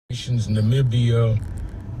Namibia,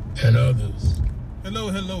 and others. Hello,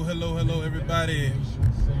 everybody.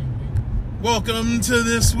 Welcome to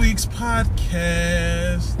this week's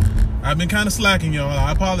podcast. I've been kind of slacking, y'all.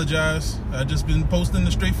 I apologize. I've just been posting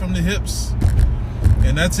the straight from the hips,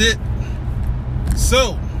 and that's it.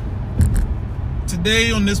 So,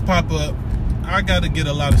 today on this pop-up, I got to get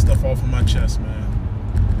a lot of stuff off of my chest,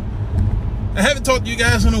 man. I haven't talked to you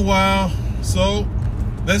guys in a while, so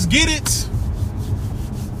let's get it.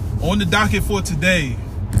 On the docket for today,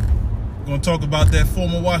 we're going to talk about that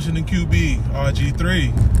former Washington QB,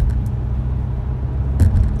 RG3.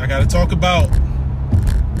 I got to talk about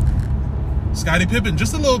Scottie Pippen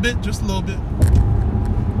just a little bit.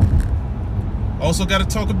 Also got to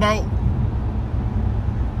talk about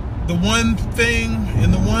the one thing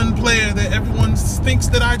and the one player that everyone thinks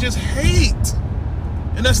that I just hate,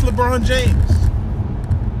 and that's LeBron James.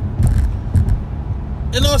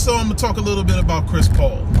 And also I'm going to talk a little bit about Chris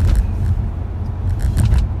Paul.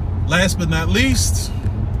 Last but not least,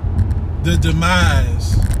 the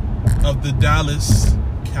demise of the Dallas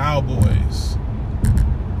Cowboys.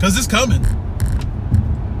 Because it's coming.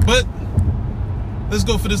 But let's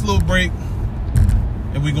go for this little break,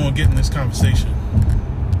 and we're going to get in this conversation.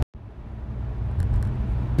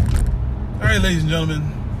 All right, ladies and gentlemen.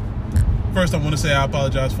 First, I want to say I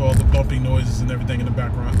apologize for all the bumping noises and everything in the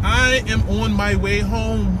background. I am on my way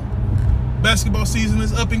home. Basketball season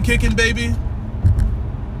is up and kicking, baby.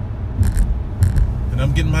 And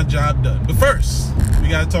I'm getting my job done. But first, we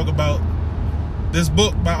got to talk about this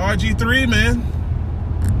book by RG3, man.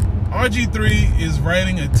 RG3 is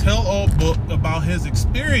writing a tell-all book about his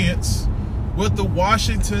experience with the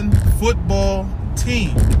Washington football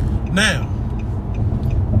team. Now,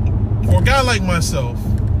 for a guy like myself,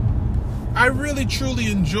 I really truly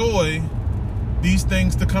enjoy these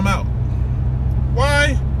things to come out.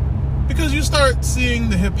 Why? Because you start seeing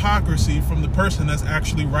the hypocrisy from the person that's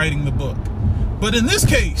actually writing the book. But in this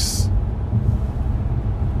case,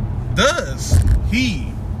 does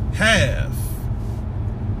he have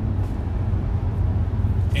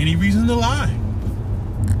any reason to lie?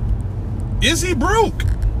 Is he broke?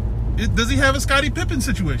 Does he have a Scottie Pippen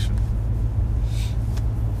situation?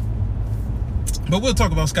 But we'll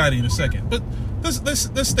talk about Scottie in a second. But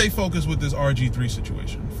let's stay focused with this RG3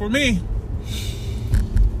 situation. For me,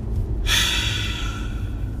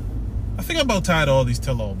 I think I'm about tired of all these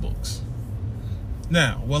tell-all books.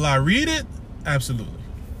 Now, will I read it? Absolutely.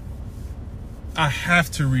 I have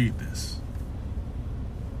to read this.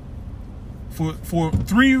 For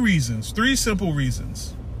three simple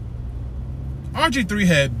reasons. RG3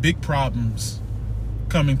 had big problems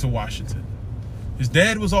coming to Washington. His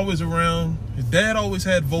dad was always around. His dad always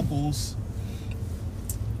had vocals.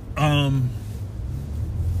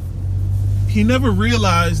 He never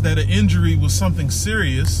realized that an injury was something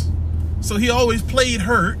serious, so he always played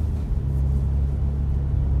hurt.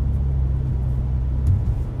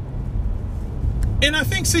 And I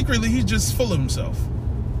think secretly he's just full of himself.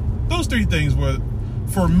 Those three things were,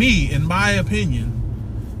 for me, in my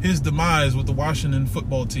opinion, his demise with the Washington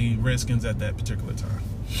football team, Redskins, at that particular time.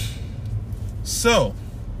 So,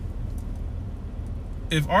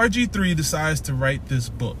 if RG3 decides to write this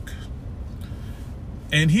book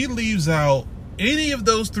and he leaves out any of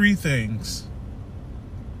those three things,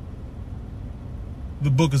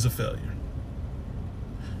 the book is a failure.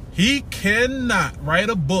 He cannot write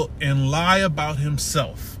a book and lie about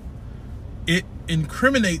himself. It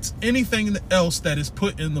incriminates anything else that is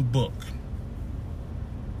put in the book.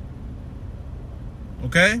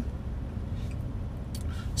 Okay?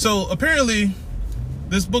 So apparently,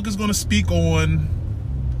 this book is going to speak on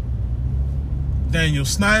Daniel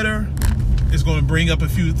Snyder. It's going to bring up a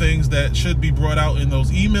few things that should be brought out in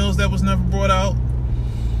those emails that was never brought out.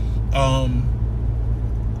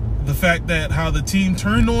 The fact that how the team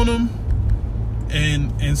turned on him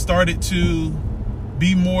and started to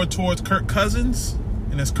be more towards Kirk Cousins,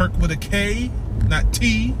 and that's Kirk with a K, not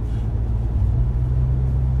T,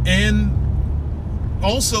 and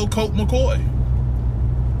also Colt McCoy.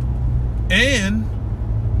 And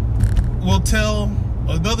we'll tell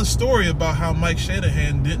another story about how Mike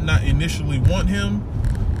Shanahan did not initially want him,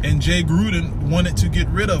 and Jay Gruden wanted to get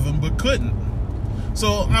rid of him but couldn't.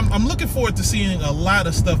 So I'm looking forward to seeing a lot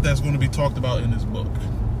of stuff that's going to be talked about in this book.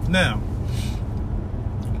 Now,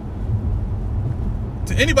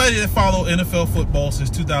 to anybody that followed NFL football since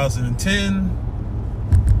 2010,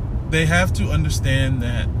 they have to understand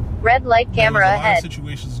that red light camera ahead. A lot of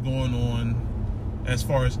situations going on as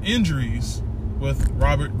far as injuries with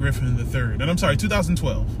Robert Griffin III. And I'm sorry,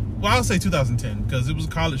 2012. Well, I'll say 2010 because it was a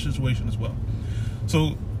college situation as well.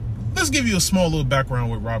 So let's give you a small little background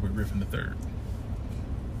with Robert Griffin III.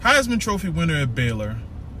 Heisman Trophy winner at Baylor.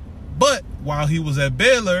 But while he was at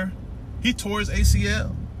Baylor, he tore his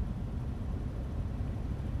ACL.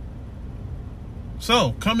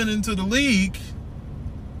 So, coming into the league,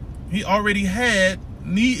 he already had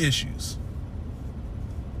knee issues.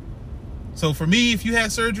 So for me, if you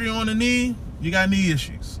had surgery on a knee, you got knee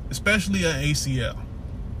issues, especially an ACL.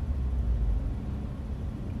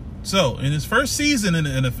 So, in his first season in the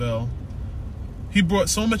NFL, he brought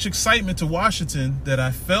so much excitement to Washington that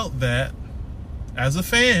I felt that, as a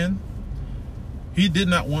fan, he did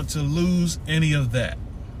not want to lose any of that.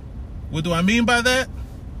 What do I mean by that?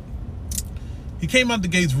 He came out the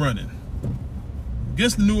gates running.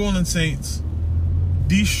 Against the New Orleans Saints,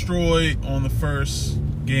 destroyed on the first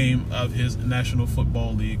game of his National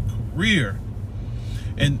Football League career.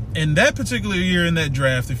 And in that particular year in that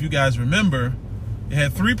draft, if you guys remember, it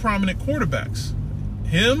had three prominent quarterbacks.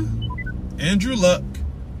 Him, Andrew Luck,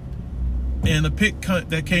 and a pick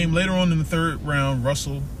that came later on in the third round,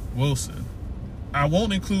 Russell Wilson. I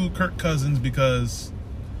won't include Kirk Cousins because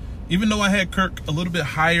even though I had Kirk a little bit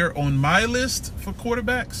higher on my list for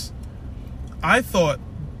quarterbacks, I thought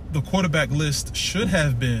the quarterback list should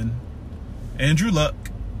have been Andrew Luck,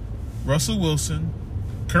 Russell Wilson,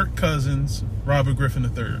 Kirk Cousins, Robert Griffin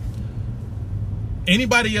III.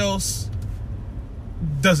 Anybody else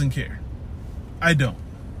doesn't care. I don't.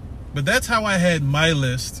 But that's how I had my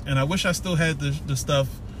list, and I wish I still had the stuff,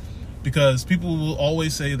 because people will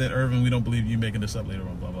always say that, Irvin, we don't believe you making this up later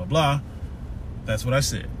on, blah, blah, blah. That's what I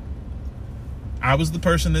said. I was the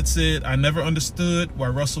person that said I never understood why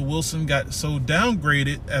Russell Wilson got so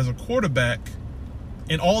downgraded as a quarterback,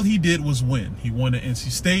 and all he did was win. He won at NC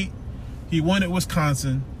State, he won at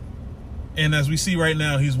Wisconsin, and as we see right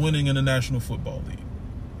now, he's winning in the National Football League.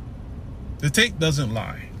 The tape doesn't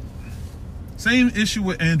lie. Same issue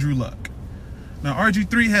with Andrew Luck. Now,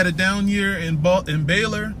 RG3 had a down year in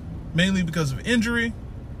Baylor, mainly because of injury.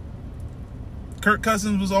 Kirk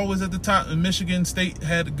Cousins was always at the top, and Michigan State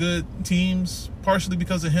had good teams, partially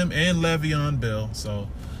because of him and Le'Veon Bell. So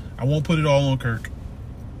I won't put it all on Kirk.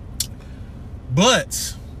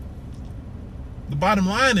 But the bottom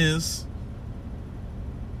line is,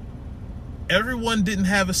 everyone didn't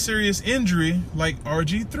have a serious injury like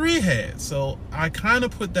RG3 had. So I kind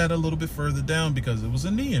of put that a little bit further down because it was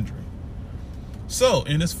a knee injury. So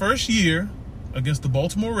in his first year against the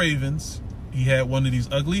Baltimore Ravens, he had one of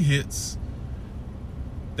these ugly hits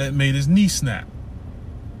that made his knee snap.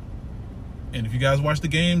 And if you guys watch the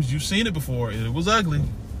games, you've seen it before. It was ugly.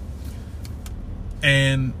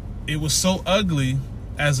 And it was so ugly,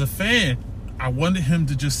 as a fan, I wanted him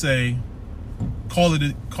to just say, call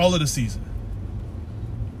it a season.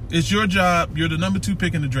 It's your job. You're the number 2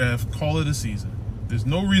 pick in the draft. Call it a season. There's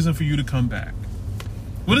no reason for you to come back.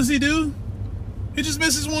 What does he do? He just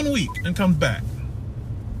misses 1 week and comes back.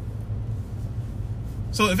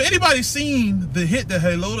 So if anybody's seen the hit that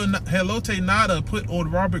Haloti Ngata put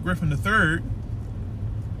on Robert Griffin III,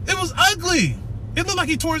 it was ugly. It looked like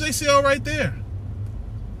he tore his ACL right there.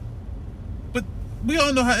 But we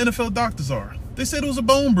all know how NFL doctors are. They said it was a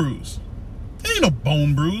bone bruise. It ain't no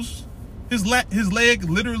bone bruise. His leg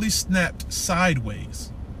literally snapped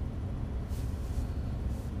sideways,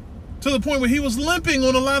 to the point where he was limping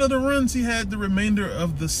on a lot of the runs he had the remainder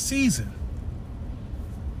of the season.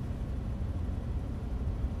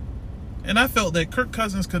 And I felt that Kirk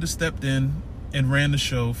Cousins could have stepped in and ran the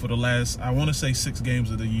show for the last, I want to say, 6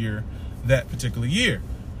 games of the year, that particular year.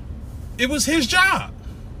 It was his job.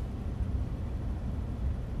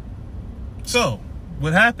 So,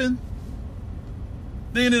 what happened?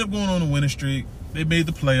 They ended up going on a winning streak. They made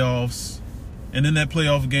the playoffs. And in that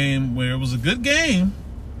playoff game, where it was a good game,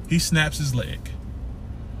 he snaps his leg.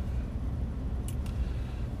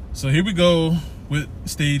 So here we go with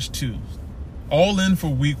stage 2. All in for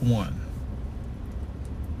week 1.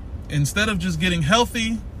 Instead of just getting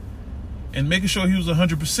healthy and making sure he was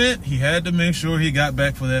 100%, he had to make sure he got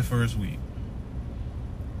back for that first week.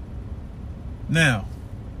 Now,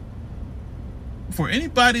 for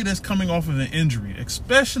anybody that's coming off of an injury,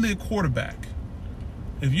 especially a quarterback,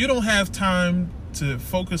 if you don't have time to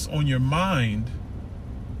focus on your mind,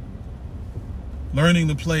 learning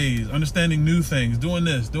the plays, understanding new things, doing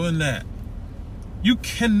this, doing that, you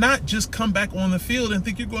cannot just come back on the field and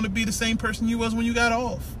think you're going to be the same person you was when you got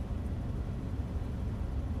off.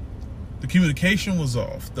 The communication was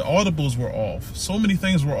off. The audibles were off. So many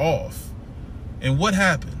things were off. And what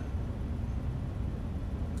happened?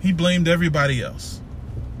 He blamed everybody else.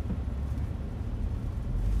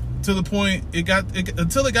 To the point,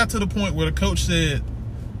 until it got to the point where the coach said,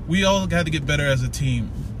 we all got to get better as a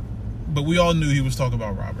team. But we all knew he was talking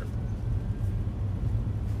about Robert.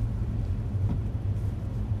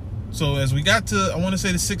 So as we got to, I want to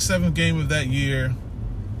say the 6th, 7th game of that year,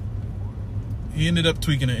 he ended up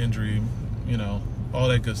tweaking an injury, you know, all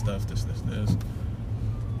that good stuff, this.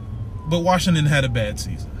 But Washington had a bad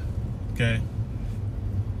season, okay?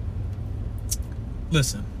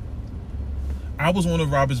 Listen, I was one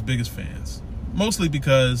of Robert's biggest fans, mostly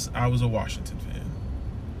because I was a Washington fan.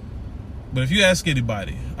 But if you ask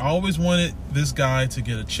anybody, I always wanted this guy to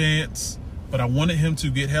get a chance, but I wanted him to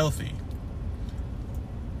get healthy.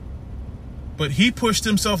 But he pushed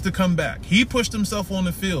himself to come back. He pushed himself on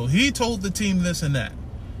the field. He told the team this and that.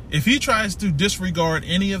 If he tries to disregard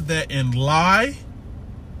any of that and lie,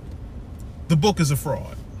 the book is a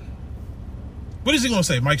fraud. What is he going to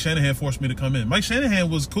say? Mike Shanahan forced me to come in. Mike Shanahan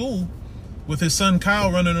was cool with his son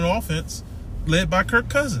Kyle running an offense led by Kirk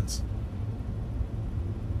Cousins.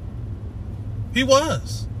 He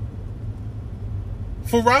was.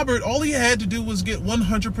 For Robert, all he had to do was get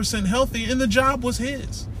 100% healthy, and the job was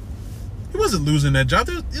his. He wasn't losing that job.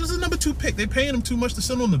 It was a number 2 pick. They paying him too much to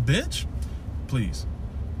sit on the bench? Please.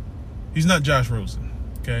 He's not Josh Rosen,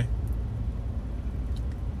 okay?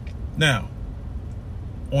 Now,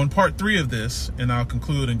 on part 3 of this, and I'll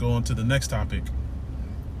conclude and go on to the next topic,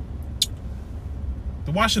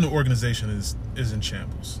 the Washington organization is in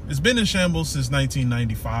shambles. It's been in shambles since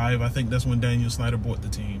 1995. I think that's when Daniel Snyder bought the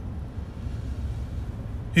team.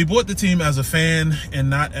 He bought the team as a fan and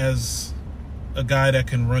not as a guy that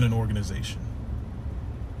can run an organization.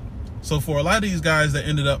 So for a lot of these guys that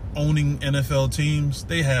ended up owning NFL teams,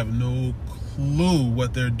 they have no clue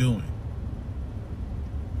what they're doing.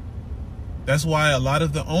 That's why a lot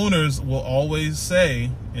of the owners will always say,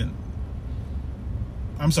 and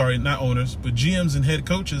I'm sorry, not owners, but GMs and head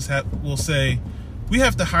coaches will say, we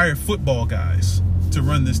have to hire football guys to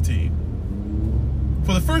run this team.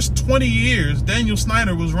 For the first 20 years, Daniel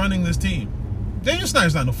Snyder was running this team. Daniel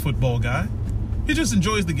Snyder's not a football guy. He just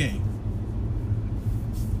enjoys the game.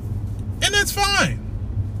 And that's fine.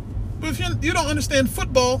 But if you don't understand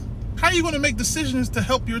football, how are you going to make decisions to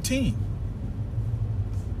help your team?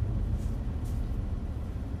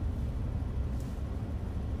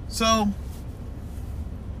 So,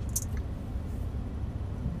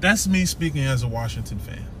 that's me speaking as a Washington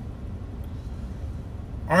fan.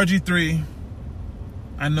 RG3,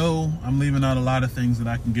 I know I'm leaving out a lot of things that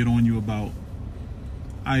I can get on you about.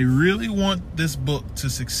 I really want this book to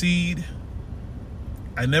succeed.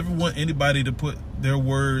 I never want anybody to put their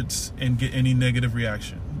words and get any negative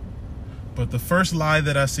reaction. But the first lie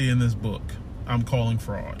that I see in this book, I'm calling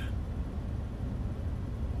fraud.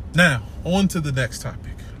 Now, on to the next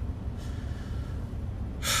topic.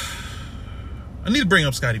 I need to bring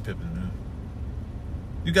up Scottie Pippen, man.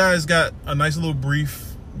 You guys got a nice little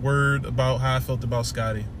brief word about how I felt about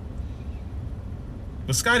Scottie.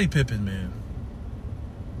 But Scottie Pippen, man.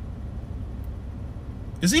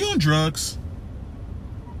 Is he on drugs?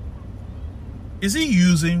 Is he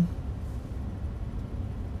using?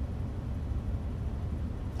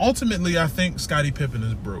 Ultimately, I think Scottie Pippen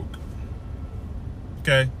is broke.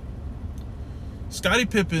 Okay? Scottie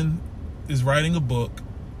Pippen is writing a book,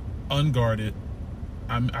 Unguarded.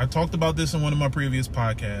 I talked about this in one of my previous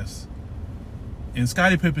podcasts. And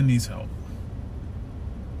Scottie Pippen needs help.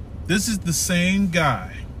 This is the same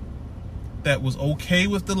guy that was okay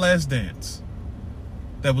with The Last Dance,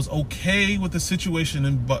 that was okay with the situation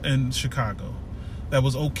in Chicago, that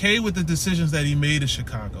was okay with the decisions that he made in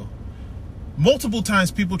Chicago. Multiple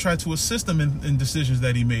times people tried to assist him in decisions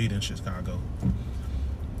that he made in Chicago.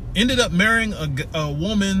 Ended up marrying a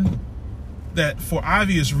woman that, for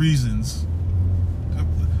obvious reasons,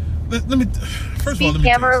 let me first of all, let me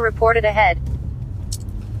camera reported ahead.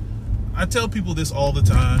 I tell people this all the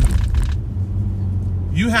time.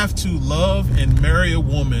 You have to love and marry a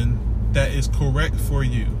woman that is correct for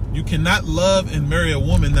you. You cannot love and marry a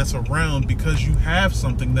woman that's around because you have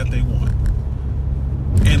something that they want.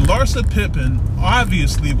 And Larsa Pippen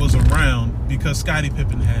obviously was around because Scottie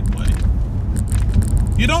Pippen had money.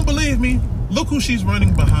 You don't believe me? Look who she's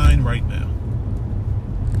running behind right now.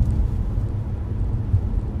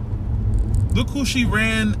 Look who she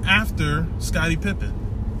ran after Scottie Pippen.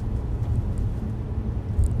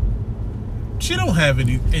 She don't have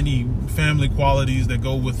any family qualities that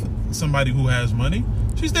go with somebody who has money.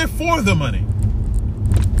 She's there for the money.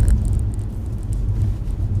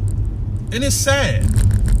 And it's sad.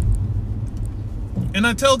 And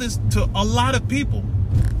I tell this to a lot of people.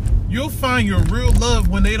 You'll find your real love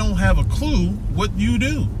when they don't have a clue what you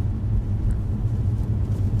do.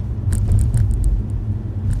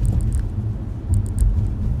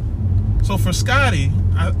 So for Scottie,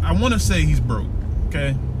 I want to say he's broke,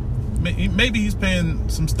 okay? Maybe he's paying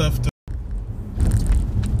some stuff to.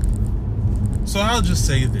 So I'll just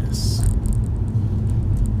say this.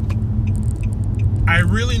 I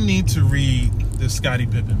really need to read the Scottie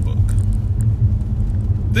Pippen book.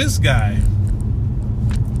 This guy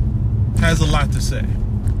has a lot to say.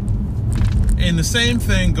 And the same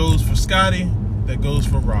thing goes for Scottie, that goes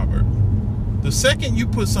for Robert. The second you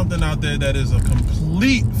put something out there that is a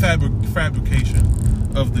complete fabrication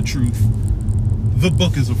of the truth, the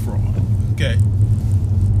book is a fraud. Okay?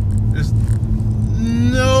 There's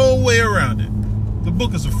no way around it. The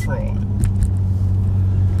book is a fraud.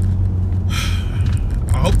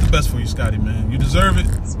 I hope the best for you, Scottie, man. You deserve it.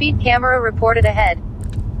 Speed camera reported ahead.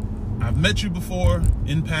 I've met you before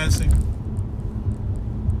in passing.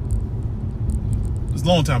 It was a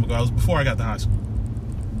long time ago. It was before I got to high school.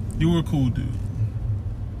 You were a cool dude.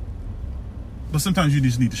 But sometimes you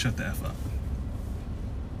just need to shut the F up.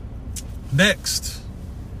 Next,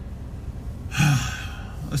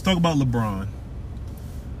 let's talk about LeBron.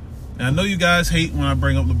 And I know you guys hate when I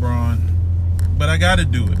bring up LeBron, but I got to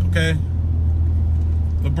do it, okay?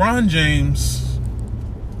 LeBron James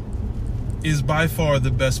is by far the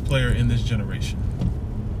best player in this generation.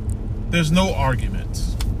 There's no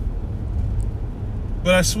arguments.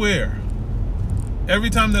 But I swear, every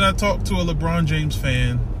time that I talk to a LeBron James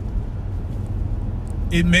fan,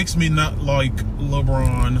 it makes me not like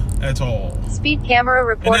LeBron at all. Speed camera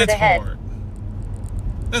reported ahead. Hard.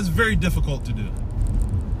 That's very difficult to do.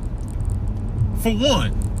 For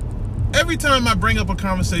one, every time I bring up a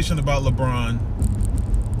conversation about LeBron,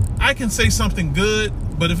 I can say something good,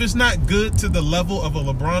 but if it's not good to the level of a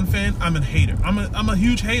LeBron fan, I'm a hater. I'm a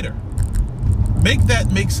huge hater. Make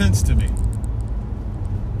that make sense to me.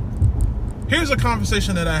 Here's a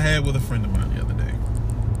conversation that I had with a friend of mine the other day.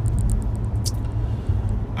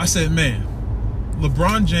 I said, man,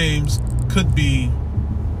 LeBron James could be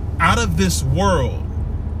out of this world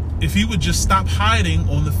if he would just stop hiding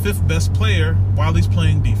on the fifth best player while he's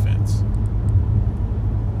playing defense.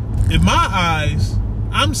 In my eyes,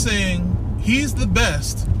 I'm saying he's the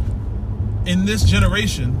best in this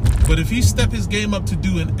generation, but if he step his game up to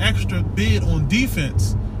do an extra bid on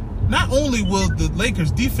defense, not only will the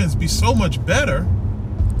Lakers defense be so much better,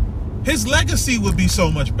 his legacy would be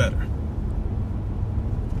so much better.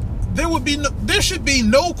 There should be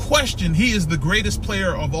no question he is the greatest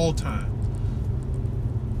player of all time.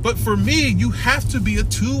 But for me, you have to be a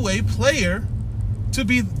two-way player to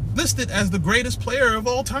be listed as the greatest player of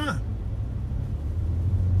all time.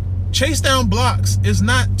 Chase down blocks is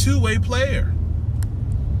not two-way player.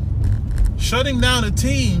 Shutting down a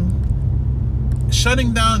team,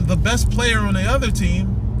 shutting down the best player on the other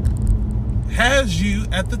team has you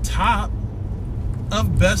at the top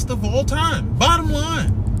of best of all time. Bottom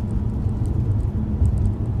line.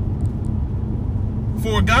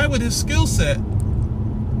 For a guy with his skill set,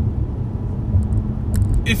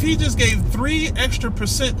 if he just gave 3% extra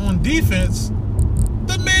on defense,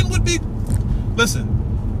 the man would be...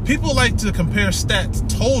 Listen, people like to compare stats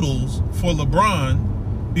totals for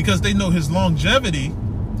LeBron because they know his longevity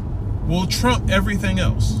will trump everything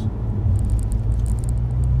else.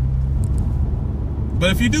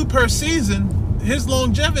 But if you do per season, his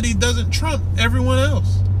longevity doesn't trump everyone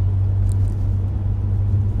else.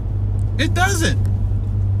 It doesn't.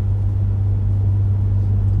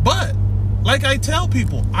 But, like I tell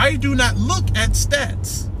people, I do not look at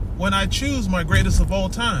stats when I choose my greatest of all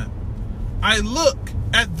time. I look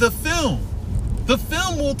at the film. The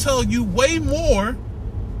film will tell you way more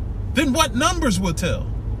than what numbers will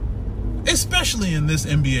tell, especially in this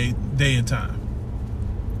NBA day and time.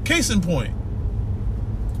 Case in point,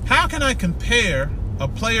 how can I compare a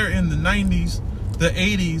player in the 90s, the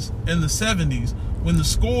 80s, and the 70s when the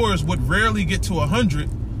scores would rarely get to 100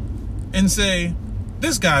 and say,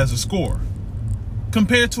 this guy's a scorer,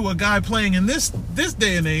 compared to a guy playing in this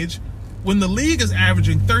day and age when the league is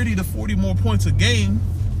averaging 30 to 40 more points a game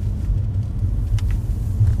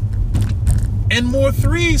and more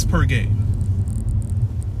threes per game?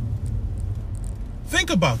 Think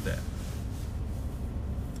about that.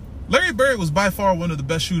 Larry Bird was by far one of the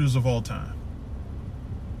best shooters of all time.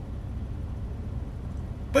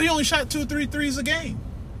 But he only shot 2 or 3 threes a game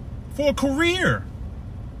for a career.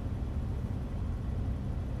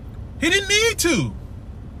 He didn't need to.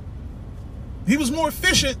 He was more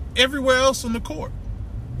efficient everywhere else on the court.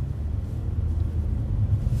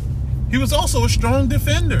 He was also a strong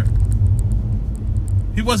defender.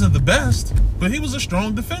 He wasn't the best, but he was a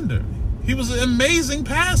strong defender. He was an amazing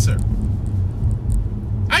passer.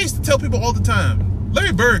 I used to tell people all the time,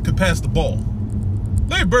 Larry Bird could pass the ball.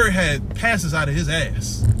 Larry Bird had passes out of his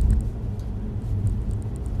ass.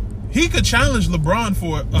 He could challenge LeBron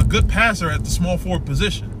for a good passer at the small forward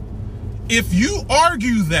position. If you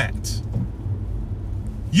argue that,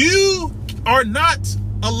 You are not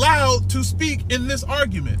allowed to speak in this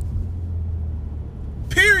argument.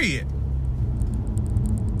 Period.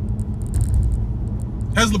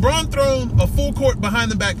 Has LeBron thrown a full court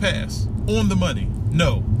behind the back pass on the money?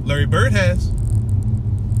 No. Larry Bird has.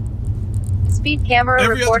 Speed camera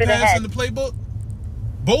Every reported other pass ahead. in the playbook,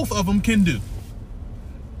 both of them can do.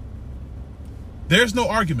 There's no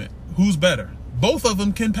argument who's better. Both of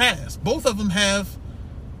them can pass. Both of them have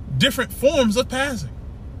different forms of passing.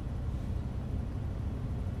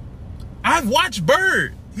 I've watched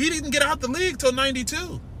Bird. He didn't get out the league till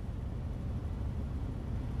 92.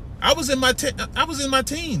 I was in my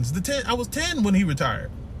teens. I was 10 when he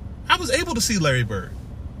retired. I was able to see Larry Bird.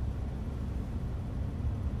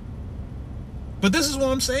 But this is what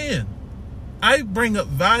I'm saying. I bring up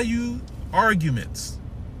value arguments,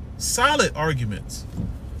 solid arguments.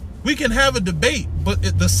 We can have a debate,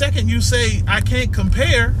 but the second you say I can't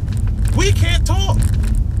compare, we can't talk.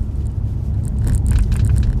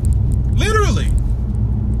 Literally.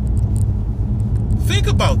 Think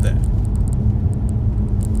about that.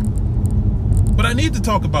 But I need to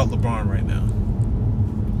talk about LeBron right now.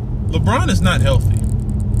 LeBron is not healthy.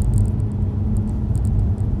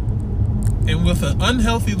 And with an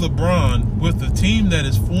unhealthy LeBron, with the team that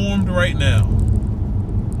is formed right now,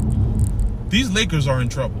 these Lakers are in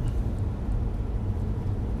trouble.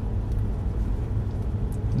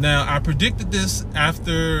 Now, I predicted this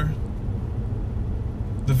after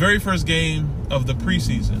the very first game of the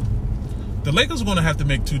preseason. The Lakers are going to have to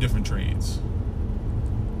make two different trades.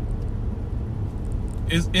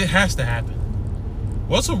 It has to happen.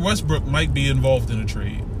 Russell Westbrook might be involved in a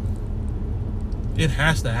trade. It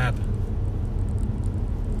has to happen.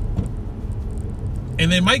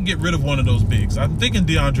 And they might get rid of one of those bigs. I'm thinking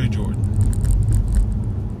DeAndre Jordan.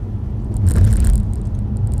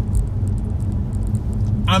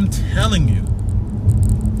 I'm telling you.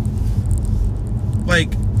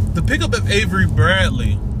 Like, the pickup of Avery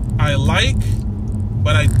Bradley, I like,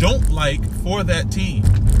 but I don't like for that team.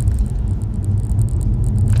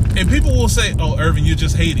 And people will say, oh, Irvin, you're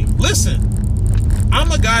just hating. Listen,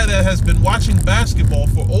 I'm a guy that has been watching basketball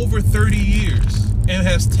for over 30 years and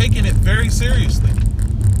has taken it very seriously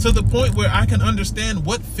to the point where I can understand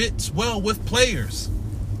what fits well with players.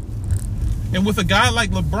 And with a guy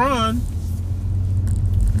like LeBron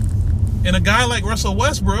and a guy like Russell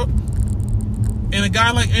Westbrook and a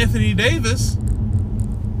guy like Anthony Davis,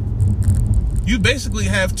 you basically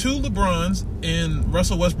have two LeBrons in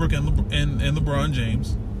Russell Westbrook and LeBron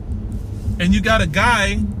James. And you got a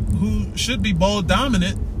guy who should be ball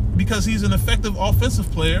dominant because he's an effective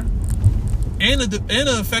offensive player and an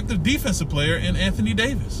effective defensive player in Anthony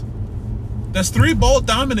Davis. That's three ball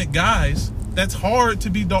dominant guys that's hard to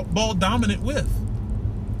be ball dominant with.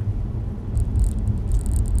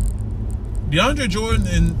 DeAndre Jordan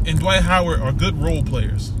and Dwight Howard are good role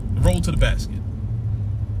players. Roll to the basket.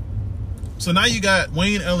 So now you got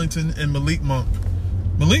Wayne Ellington and Malik Monk.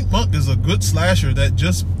 Malik Monk is a good slasher that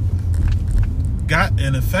just got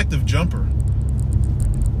an effective jumper.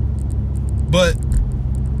 But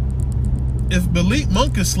if Malik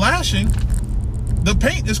Monk is slashing, the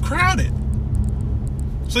paint is crowded.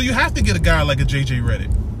 So you have to get a guy like a JJ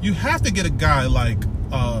Redick. You have to get a guy like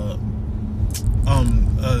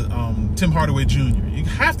Tim Hardaway Jr. You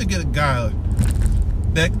have to get a guy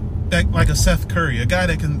that like a Seth Curry, a guy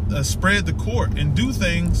that can spread the court and do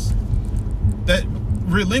things that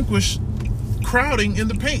relinquish crowding in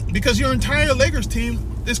the paint, because your entire Lakers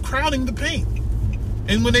team is crowding the paint.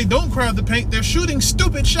 And when they don't crowd the paint, they're shooting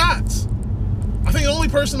stupid shots. I think the only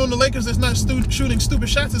person on the Lakers that's not shooting stupid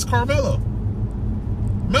shots is Carmelo.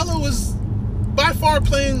 Melo is by far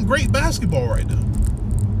playing great basketball right now.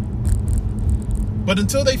 But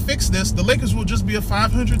until they fix this, the Lakers will just be a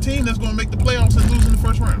 500 team that's going to make the playoffs and lose in the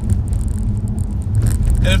first round.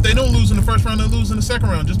 And if they don't lose in the first round, they'll lose in the second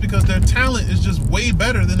round, just because their talent is just way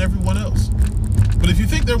better than everyone else. But if you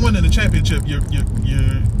think they're winning the championship, you're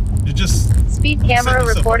just... Speed camera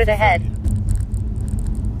reported ahead.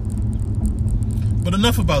 But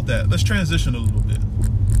enough about that. Let's transition a little bit.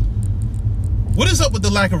 What is up with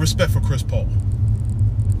the lack of respect for Chris Paul?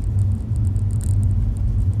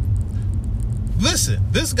 Listen,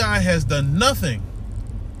 this guy has done nothing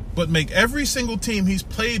but make every single team he's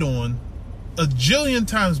played on a jillion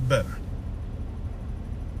times better.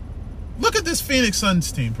 Look at this Phoenix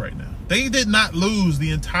Suns team right now. They did not lose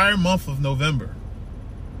the entire month of November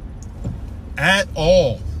at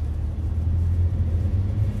all.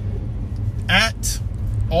 At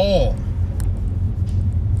all.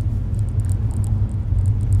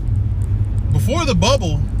 Before the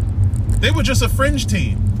bubble, they were just a fringe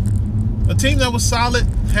team. A team that was solid,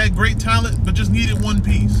 had great talent, but just needed one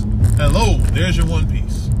piece. Hello, there's your one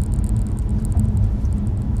piece.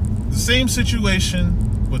 The same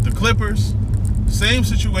situation with the Clippers, same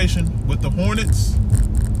situation with the Hornets,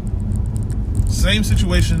 same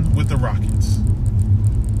situation with the Rockets.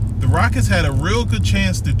 The Rockets had a real good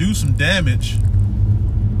chance to do some damage,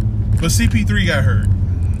 but CP3 got hurt.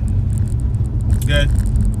 Okay?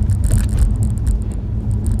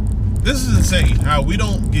 This is insane how we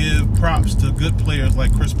don't give props to good players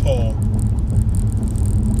like Chris Paul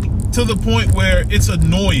to the point where it's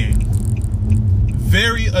annoying.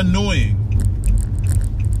 Very annoying.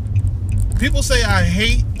 People say I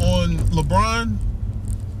hate on LeBron.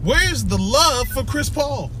 Where's the love for Chris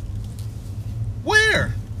Paul?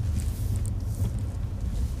 Where?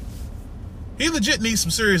 He legit needs some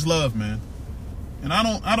serious love, man. And I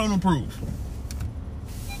don't approve.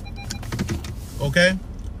 Okay?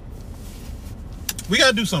 We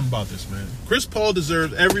got to do something about this, man. Chris Paul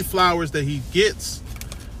deserves every flowers that he gets.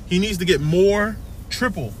 He needs to get more,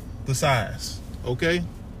 triple the size. Okay?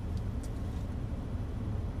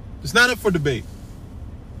 It's not up for debate.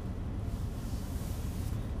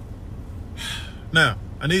 Now,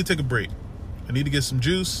 I need to take a break. I need to get some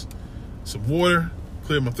juice, some water,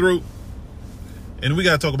 clear my throat. And we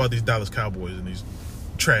got to talk about these Dallas Cowboys and these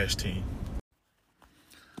trash team.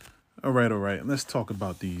 All right. Let's talk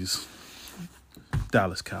about these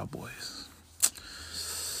Dallas Cowboys.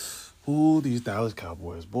 Ooh, these Dallas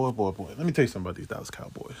Cowboys. Boy. Let me tell you something about these Dallas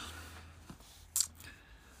Cowboys.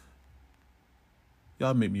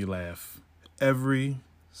 Y'all make me laugh every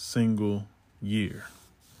single year.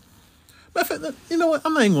 Matter of fact, you know what?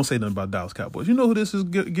 I'm not even going to say nothing about Dallas Cowboys. You know who this is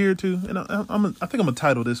geared to? And I think I'm going to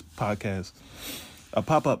title this podcast a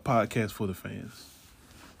pop-up podcast for the fans.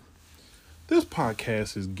 This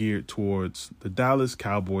podcast is geared towards the Dallas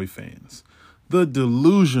Cowboy fans. The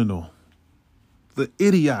delusional, the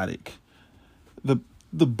idiotic,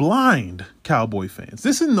 the blind Cowboy fans.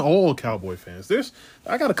 This isn't all Cowboy fans.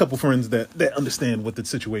 I got a couple friends that understand what the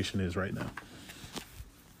situation is right now.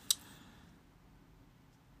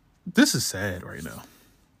 This is sad right now.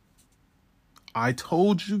 I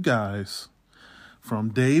told you guys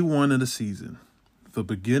from day one of the season, the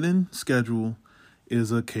beginning schedule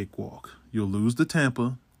is a cakewalk. You'll lose to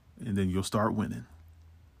Tampa, and then you'll start winning.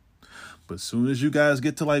 But as soon as you guys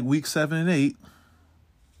get to like week 7 and 8,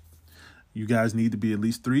 you guys need to be at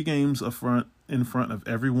least 3 games in front of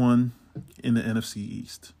everyone in the NFC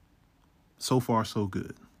East. So far, so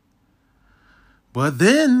good. But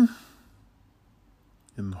then,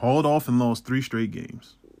 and hauled off and lost 3 straight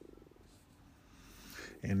games.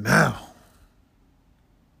 And now,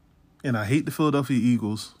 and I hate the Philadelphia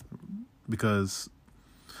Eagles because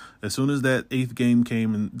as soon as that 8th game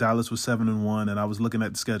came and Dallas was 7-1, and I was looking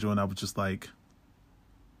at the schedule and I was just like,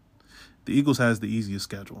 the Eagles has the easiest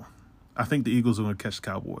schedule. I think the Eagles are going to catch the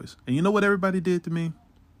Cowboys. And you know what everybody did to me?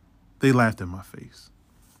 They laughed in my face.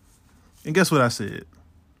 And guess what I said?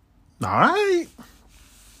 All right.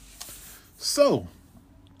 So,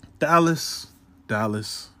 Dallas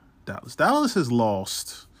has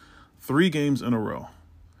lost 3 games in a row.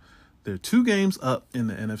 They're 2 games up in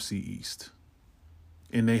the NFC East.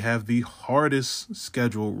 And they have the hardest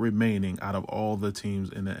schedule remaining out of all the teams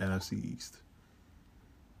in the NFC East.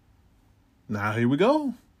 Now, here we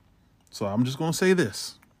go. So I'm just going to say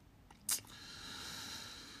this.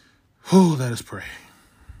 Let us pray.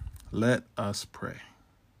 Let us pray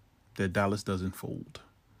that Dallas doesn't fold.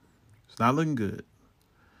 It's not looking good.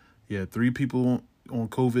 You had 3 people on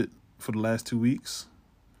COVID for the last 2 weeks.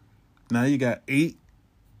 Now you got 8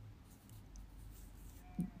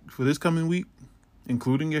 for this coming week,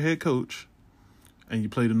 including your head coach. And you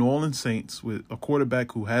play the New Orleans Saints with a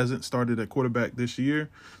quarterback who hasn't started at quarterback this year.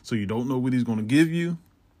 So you don't know what he's going to give you.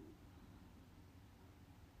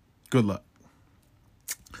 Good luck.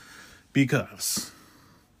 Because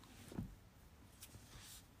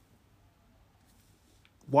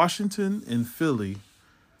Washington and Philly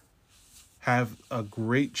have a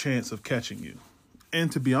great chance of catching you. And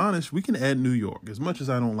to be honest, we can add New York. As much as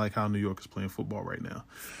I don't like how New York is playing football right now.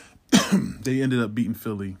 They ended up beating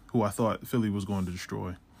Philly, who I thought Philly was going to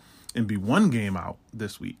destroy, and be 1 game out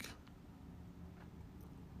this week.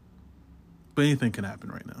 But anything can happen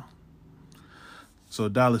right now. So,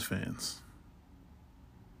 Dallas fans,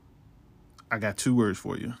 I got 2 words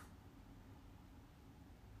for you.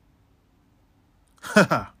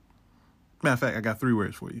 Matter of fact, I got 3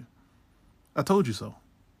 words for you. I told you so.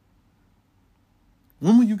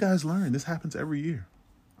 When will you guys learn? This happens every year.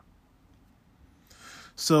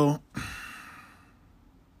 So,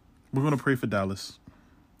 we're going to pray for Dallas.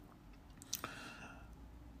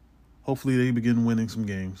 Hopefully they begin winning some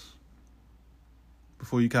games.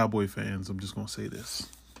 before you Cowboy fans, I'm just going to say this.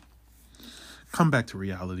 Come back to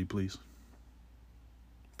reality, please.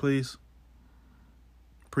 Please.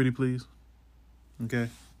 Pretty please. Okay?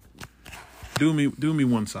 Do me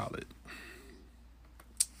one solid.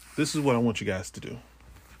 This is what I want you guys to do.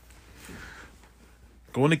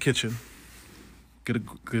 Go in the kitchen, get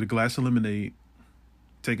a glass of lemonade,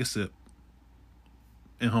 take a sip,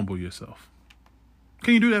 and humble yourself.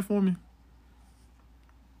 Can you do that for me?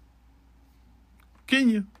 Can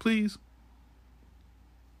you, please?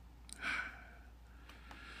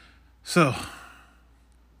 So,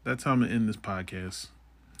 that's how I'm going to end this podcast.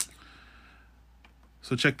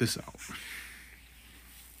 So check this out.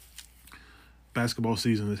 Basketball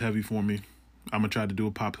season is heavy for me. I'm going to try to do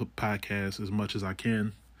a podcast as much as I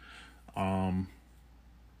can.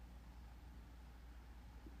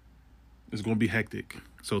 It's going to be hectic.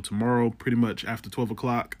 So tomorrow, pretty much after 12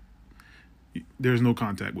 o'clock, there's no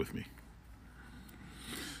contact with me.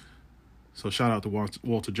 So shout out to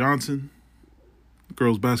Walter Johnson,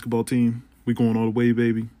 girls basketball team. We going all the way,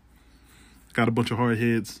 baby. Got a bunch of hard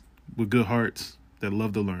heads with good hearts that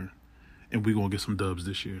love to learn. And we going to get some dubs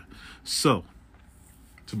this year. So,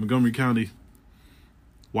 to Montgomery County,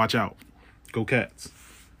 watch out. Go Cats.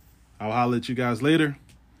 I'll holler at you guys later.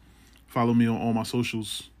 Follow me on all my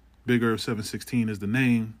socials. BigEarv716 is the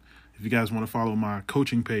name. If you guys want to follow my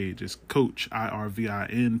coaching page, it's Coach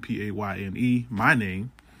IRVINPAYNE, my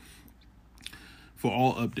name, for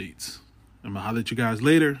all updates. I'm going to holler at you guys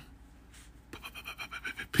later.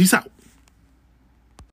 Peace out.